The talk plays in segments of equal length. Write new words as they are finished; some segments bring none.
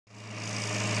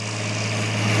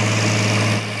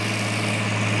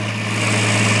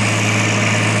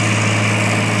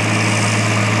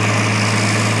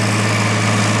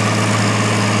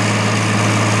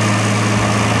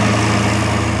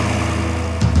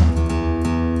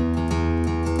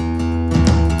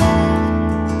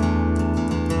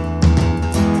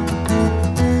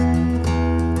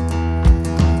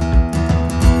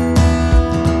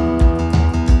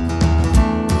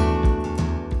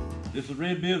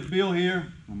Bibs Bill here.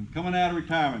 I'm coming out of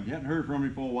retirement. You hadn't heard from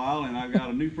me for a while, and I've got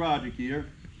a new project here.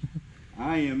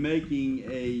 I am making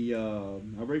a,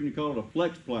 I originally called it a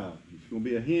Flex Plow. It's going to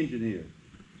be a hinge in here.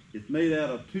 It's made out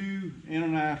of two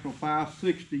International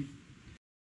 560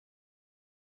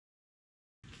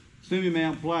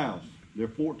 semi-mount plows. They're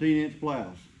 14-inch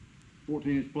plows.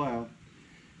 14-inch plow.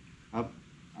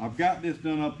 I've got this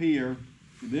done up here.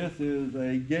 This is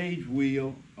a gauge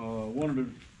wheel, one of the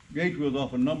gauge wheels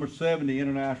off a number 70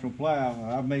 International plow.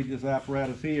 I've made this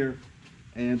apparatus here,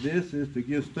 and this is to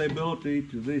give stability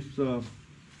to this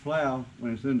plow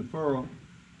when it's in the furrow.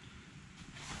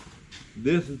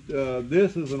 This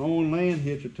is an on-land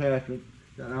hitch attachment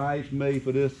that I made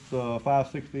for this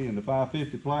 560 and the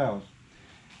 550 plows,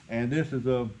 and this is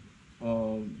a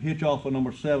hitch off a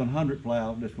number 700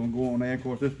 plow that's going to go on there. Of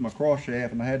course, this is my cross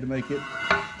shaft, and I had to make it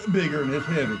bigger and it's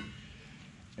heavy.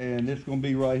 And it's going to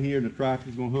be right here, and the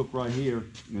tractor's going to hook right here.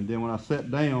 And then when I set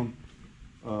down,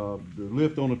 the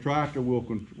lift on the tractor will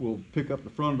pick up the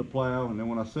front of the plow, and then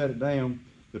when I set it down,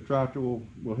 the tractor will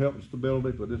help with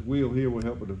stability, but this wheel here will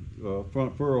help with the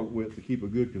front furrow width to keep a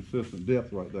good consistent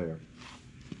depth right there.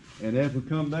 And as we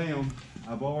come down,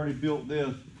 I've already built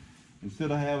this.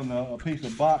 Instead of having a piece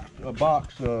of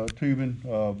box tubing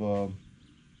of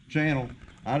channel,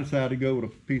 I decided to go with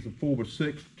a piece of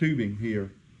 4x6 tubing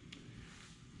here.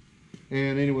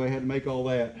 And anyway, I had to make all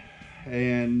that.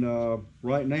 And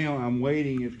right now I'm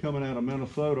waiting, it's coming out of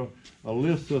Minnesota, a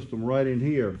lift system right in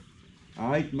here.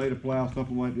 I made a plow,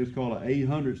 something like this called an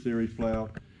 800 series plow.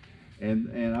 And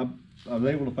I was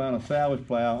able to find a salvage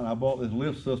plow, and I bought this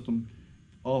lift system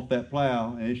off that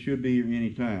plow, and it should be here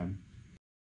any time.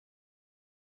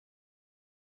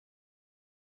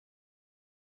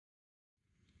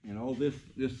 And all this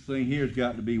thing here has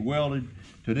got to be welded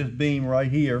to this beam right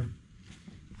here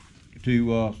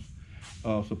to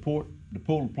support the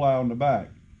pull plow in the back.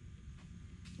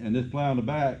 And this plow in the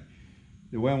back,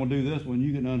 the way I'm going to do this one,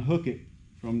 you can unhook it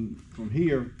from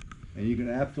here, and you can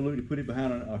absolutely put it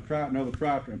behind another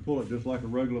tractor and pull it just like a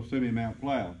regular semi-mount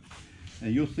plow.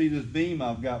 And you'll see this beam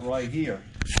I've got right here.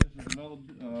 This is another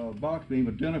box beam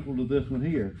identical to this one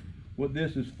here. What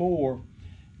this is for,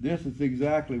 this is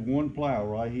exactly one plow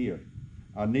right here.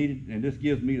 I need it, and this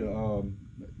gives me the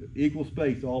equal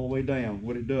space all the way down.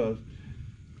 What it does,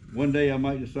 one day I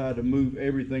might decide to move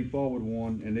everything forward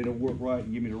one, and it'll work right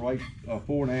and give me the right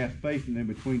 4.5 spacing in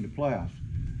between the plows.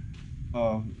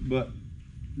 But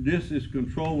this is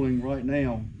controlling right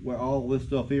now where all this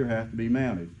stuff here has to be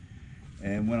mounted.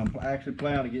 And when I'm actually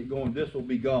plowing to get going, this will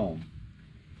be gone.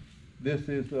 This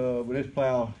is when this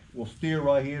plow will steer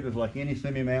right here, just like any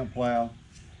semi-mount plow.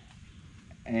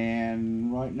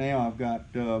 And right now I've got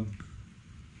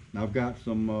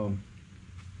some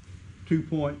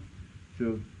 2-point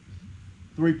to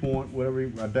 3-point, whatever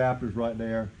adapters right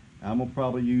there. I'm gonna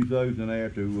probably use those in there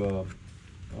to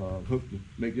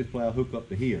make this plow hook up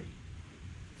to here.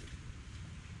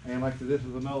 And like I said, this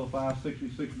is another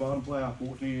 566 bottom plow,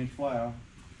 14-inch plow,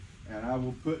 and I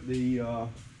will put the to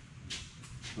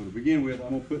begin with, I'm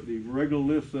gonna put the regular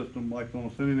lift system like on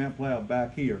a semi-mount plow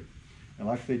back here. And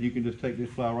like I said, you can just take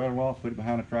this plow right off, put it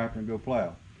behind the tractor, and go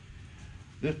plow.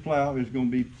 This plow is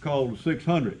going to be called a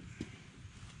 600.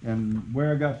 And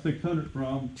where I got 600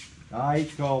 from, I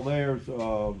call theirs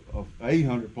a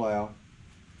 800 plow.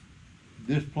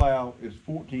 This plow is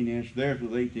 14-inch, theirs is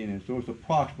 18-inch. So it's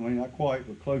approximately, not quite,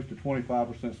 but close to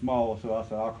 25% smaller. So I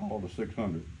said I'll call it a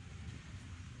 600.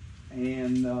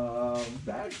 And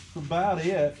that's about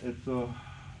it. It's still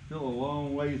a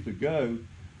long ways to go,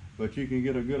 but you can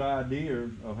get a good idea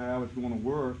of how it's going to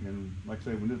work. And like I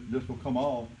say, when this will come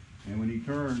off, and when you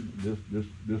turn,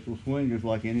 this will swing just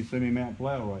like any semi-mount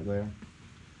plow right there.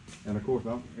 And of course,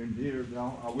 I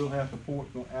will have supports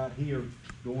out here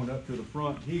going up to the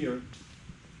front here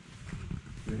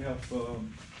to help.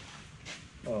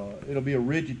 It'll be a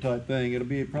rigid type thing. It'll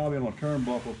be probably on a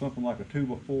turnbuckle, something like a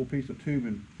 2x4 piece of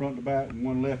tubing front to back, and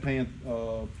one left hand,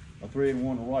 a thread, and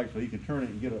one to right, so you can turn it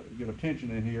and get a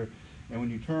tension in here. And when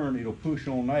you turn, it'll push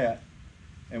on that,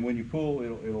 and when you pull,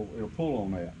 it'll pull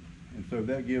on that, and so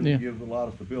that gives a lot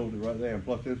of stability right there. And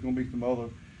plus, there's going to be some other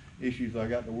issues I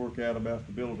got to work out about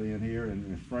stability in here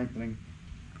and strengthening.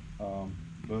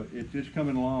 But it's just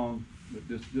coming along. But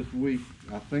this week,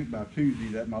 I think by Tuesday,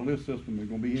 that my lift system is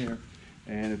going to be here.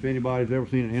 And if anybody's ever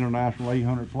seen an International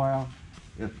 800 plow,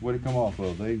 that's what it come off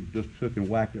of. They just took and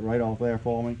whacked it right off there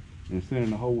for me, and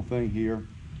sending the whole thing here.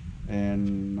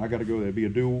 And I got to go there. Be a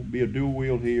dual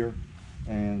wheel here,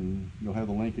 and you'll have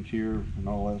the linkage here and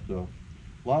all that stuff.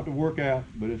 A lot to work out,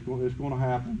 but it's going to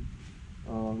happen.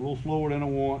 A little slower than I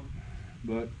want,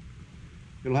 but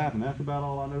it'll happen. That's about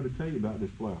all I know to tell you about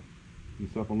this plow. And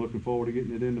so I'm looking forward to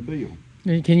getting it in the field.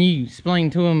 Can you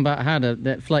explain to them about how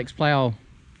that Flex Plow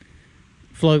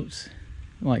floats,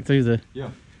 like through the... Yeah.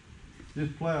 This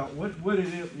plow, what it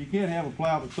is, you can't have a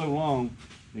plow that's so long,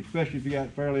 especially if you got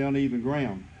fairly uneven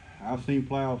ground. I've seen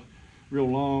plows real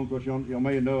long, because y'all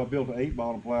may know I built an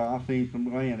 8-bottom plow. I've seen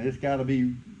some land. It's got to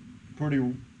be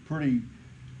pretty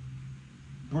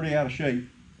out of shape.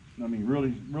 I mean,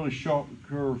 really sharp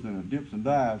curves and dips and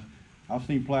dives. I've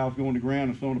seen plows go in the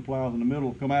ground, and some of the plows in the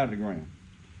middle come out of the ground.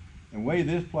 And the way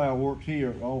this plow works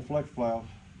here, all Flex plows,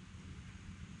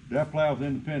 that plow's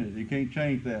independent. You can't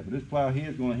change that. But this plow here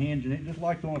is going to hinge in it just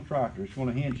like on a tractor. It's going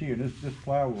to hinge here. This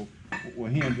plow will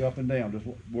hinge up and down, just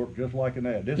work just like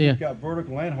that. This has got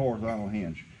vertical and horizontal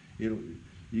hinge. You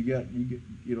get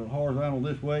horizontal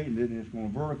this way, and then it's going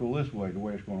to vertical this way. The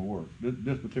way it's going to work.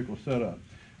 This particular setup.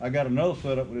 I got another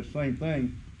setup with this same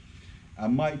thing. I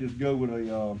might just go with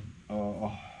a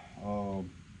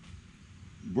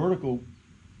vertical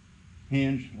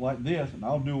hinge like this, and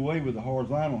I'll do away with the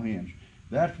horizontal hinge.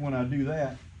 That's when I do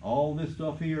that, all this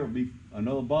stuff here will be,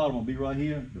 another bottom will be right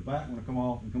here. The back will come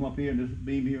off and come up here, and this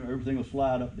beam here, everything will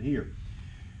slide up to here.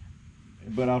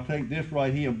 But I'll take this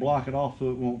right here and block it off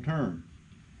so it won't turn.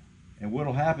 And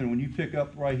what'll happen when you pick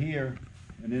up right here,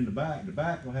 and then the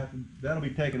back will have to, that'll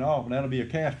be taken off, and that'll be a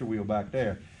caster wheel back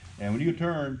there. And when you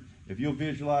turn, if you'll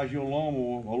visualize your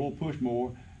lawnmower, a little push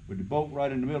mower, with the bolt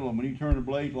right in the middle, and when you turn the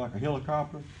blades like a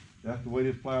helicopter, that's the way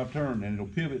this plow turns, and it'll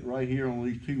pivot right here on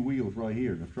these two wheels right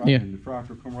here. The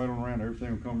tractor will come right on around,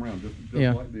 everything will come around just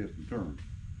like this and turn.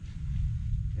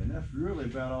 And that's really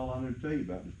about all I need to tell you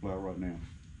about this plow right now.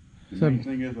 The main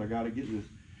thing is I got to get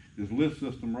this lift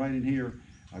system right in here.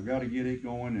 I've got to get it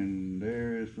going, and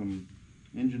there is some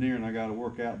engineering I got to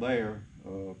work out there.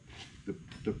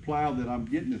 The plow that I'm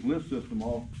getting this lift system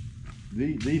off,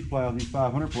 these plows, these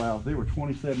 500 plows, they were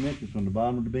 27 inches from the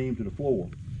bottom of the beam to the floor.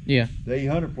 Yeah. The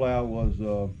 800 plow was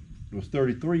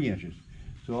 33 inches.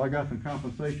 So I got some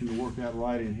compensation to work out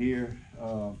right in here.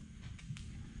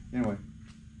 Anyway,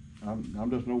 I'm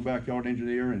just an old backyard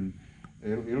engineer, and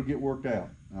it'll get worked out.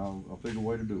 I'll figure a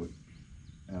way to do it.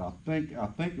 And I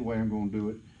think the way I'm going to do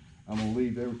it, I'm going to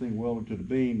leave everything welded to the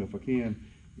beam if I can.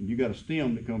 And you got a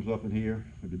stem that comes up in here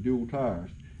with the dual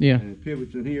tires. Yeah. And it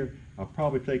pivots in here. I'll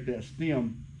probably take that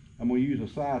stem. I'm going to use a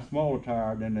size smaller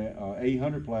tire than the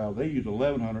 800 plow. They use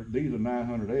 1100. These are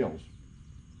 900Ls,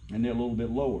 and they're a little bit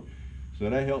lower. So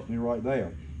that helps me right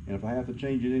there. And if I have to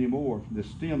change it anymore, the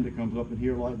stem that comes up in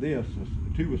here like this,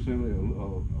 a tube assembly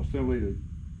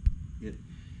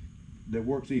that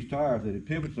works these tires that it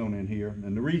pivots on in here.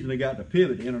 And the reason they got the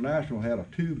pivot, International had a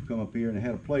tube come up here, and it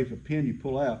had a place, a pin you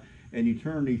pull out, and you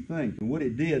turn these things. And what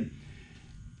it did,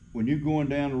 when you're going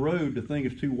down the road, the thing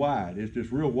is too wide. It's just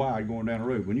real wide going down the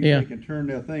road. When you take and turn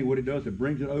that thing, what it does, it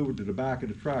brings it over to the back of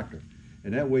the tractor.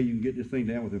 And that way you can get this thing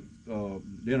down within,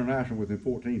 the International within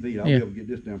 14 feet. I'll be able to get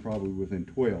this down probably within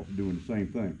 12 doing the same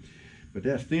thing. But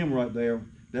that stem right there,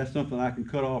 that's something I can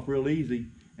cut off real easy,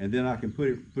 and then I can put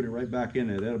it right back in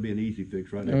there. That'll be an easy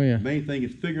fix right there. Oh, yeah. The main thing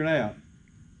is figuring out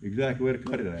exactly where to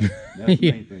cut it at. That's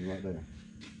the main thing right there.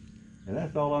 And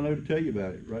that's all I know to tell you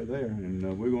about it right there.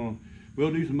 And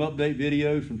we'll do some update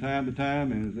videos from time to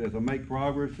time, and as I make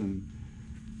progress, and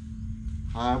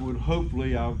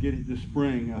hopefully I'll get it this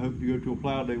spring. I hope to go to a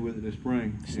plow day with it this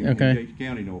spring in Gates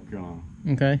County, North Carolina.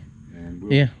 Okay. And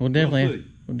we'll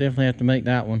definitely have to make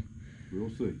that one.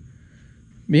 We'll see.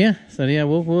 Yeah. So yeah,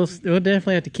 we'll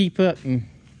definitely have to keep updated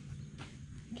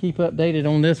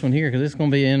on this one here, because it's going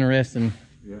to be interesting.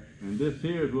 Yeah. And this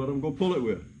here is what I'm going to pull it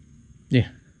with. Yeah.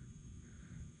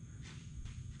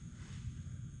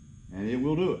 And it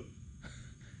will do it.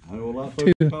 I know a lot of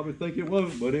folks probably think it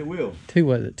won't, but it will.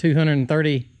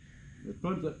 230? It's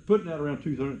putting out around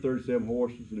 237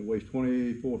 horses, and it weighs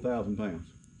 24,000 pounds.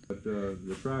 But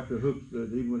the tractor hooks,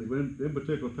 even when in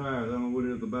particular tires, I don't know what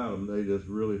it is about them, they just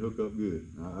really hook up good.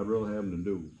 I'd rather have them than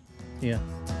duals. Yeah.